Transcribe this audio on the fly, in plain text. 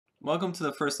Welcome to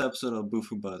the first episode of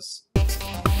BoffoBuzz.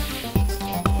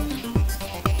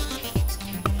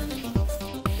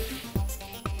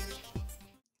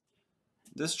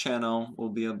 This channel will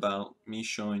be about me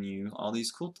showing you all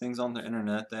these cool things on the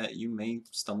internet that you may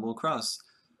stumble across.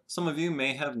 Some of you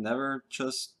may have never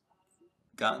just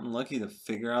gotten lucky to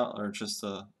figure out or just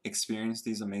to experience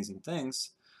these amazing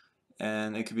things.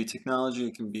 And it could be technology,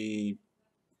 it can be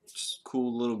just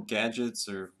cool little gadgets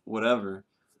or whatever.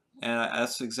 And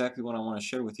that's exactly what I want to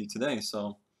share with you today.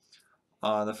 So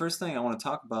the first thing I want to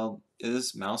talk about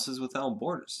is Mouses Without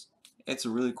Borders. It's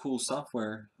a really cool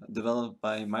software developed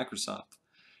by Microsoft.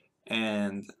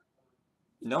 And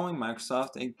knowing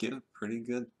Microsoft, they give pretty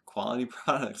good quality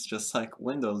products, just like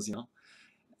Windows.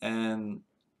 And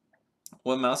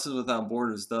what Mouses Without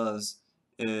Borders does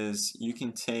is you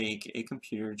can take a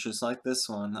computer just like this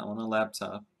one on a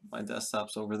laptop. My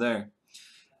desktop's over there.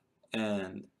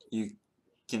 And you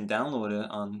can download it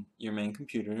on your main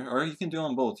computer, or you can do it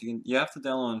on both. You have to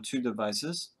download on two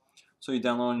devices. So you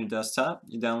download on your desktop,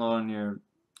 you download on your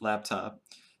laptop,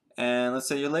 and let's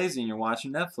say you're lazy and you're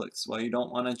watching Netflix. Well, you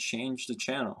don't want to change the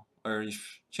channel or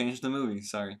change the movie,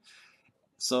 sorry.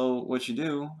 So what you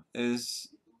do is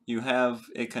you have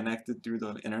it connected through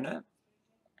the internet,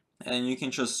 and you can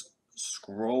just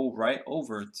scroll right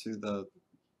over to the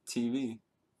TV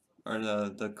or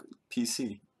the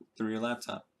PC through your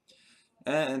laptop.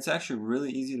 And it's actually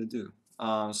really easy to do.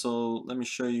 So let me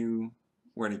show you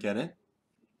where to get it.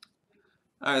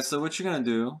 Alright, so what you're going to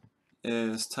do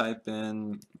is type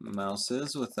in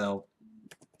Mouses Without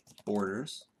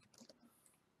Borders.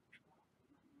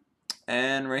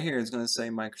 And right here it's going to say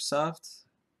Microsoft.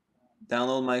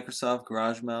 Download Microsoft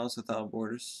Garage Mouse Without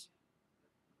Borders.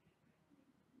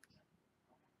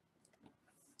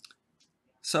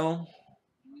 So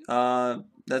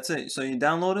that's it. So you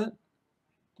download it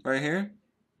right here.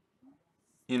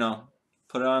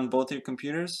 Put it on both your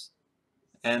computers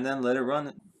and then let it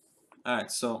run.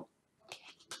 Alright, so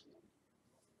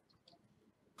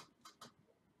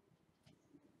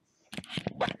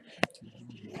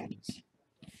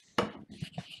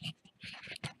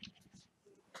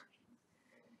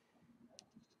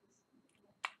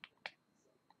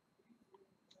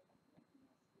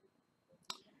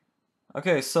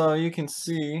okay, so you can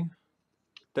see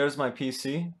there's my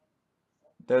PC,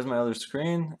 there's my other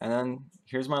screen, and then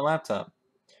here's my laptop.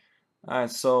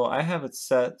 Alright, so I have it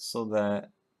set so that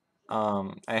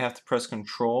I have to press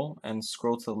Control and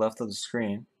scroll to the left of the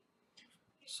screen.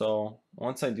 So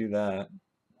once I do that,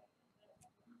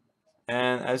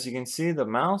 and as you can see, the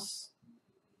mouse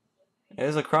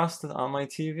is across on my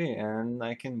TV, and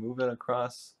I can move it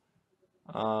across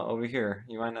over here.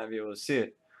 You might not be able to see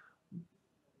it,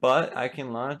 but I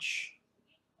can launch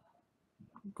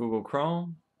Google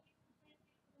Chrome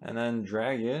and then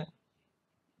drag it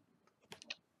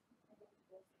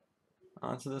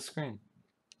onto the screen.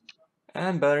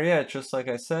 And better yet, just like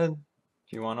I said,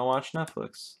 if you want to watch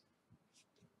Netflix,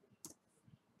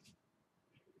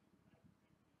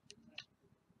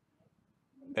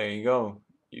 there you go.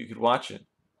 You could watch it.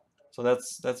 So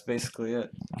that's basically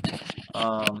it.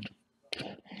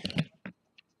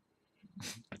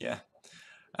 Yeah.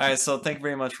 Alright, so thank you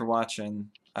very much for watching.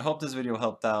 I hope this video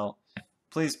helped out.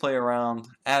 Please play around.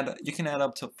 You can add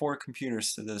up to 4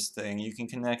 computers to this thing. You can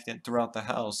connect it throughout the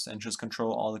house and just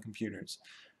control all the computers.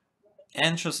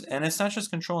 And it's not just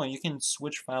controlling, you can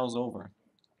switch files over.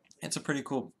 It's a pretty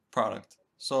cool product.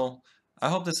 So I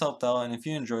hope this helped out, and if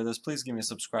you enjoyed this, please give me a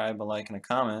subscribe, a like, and a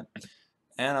comment.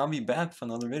 And I'll be back for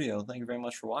another video. Thank you very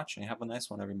much for watching. Have a nice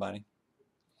one, everybody.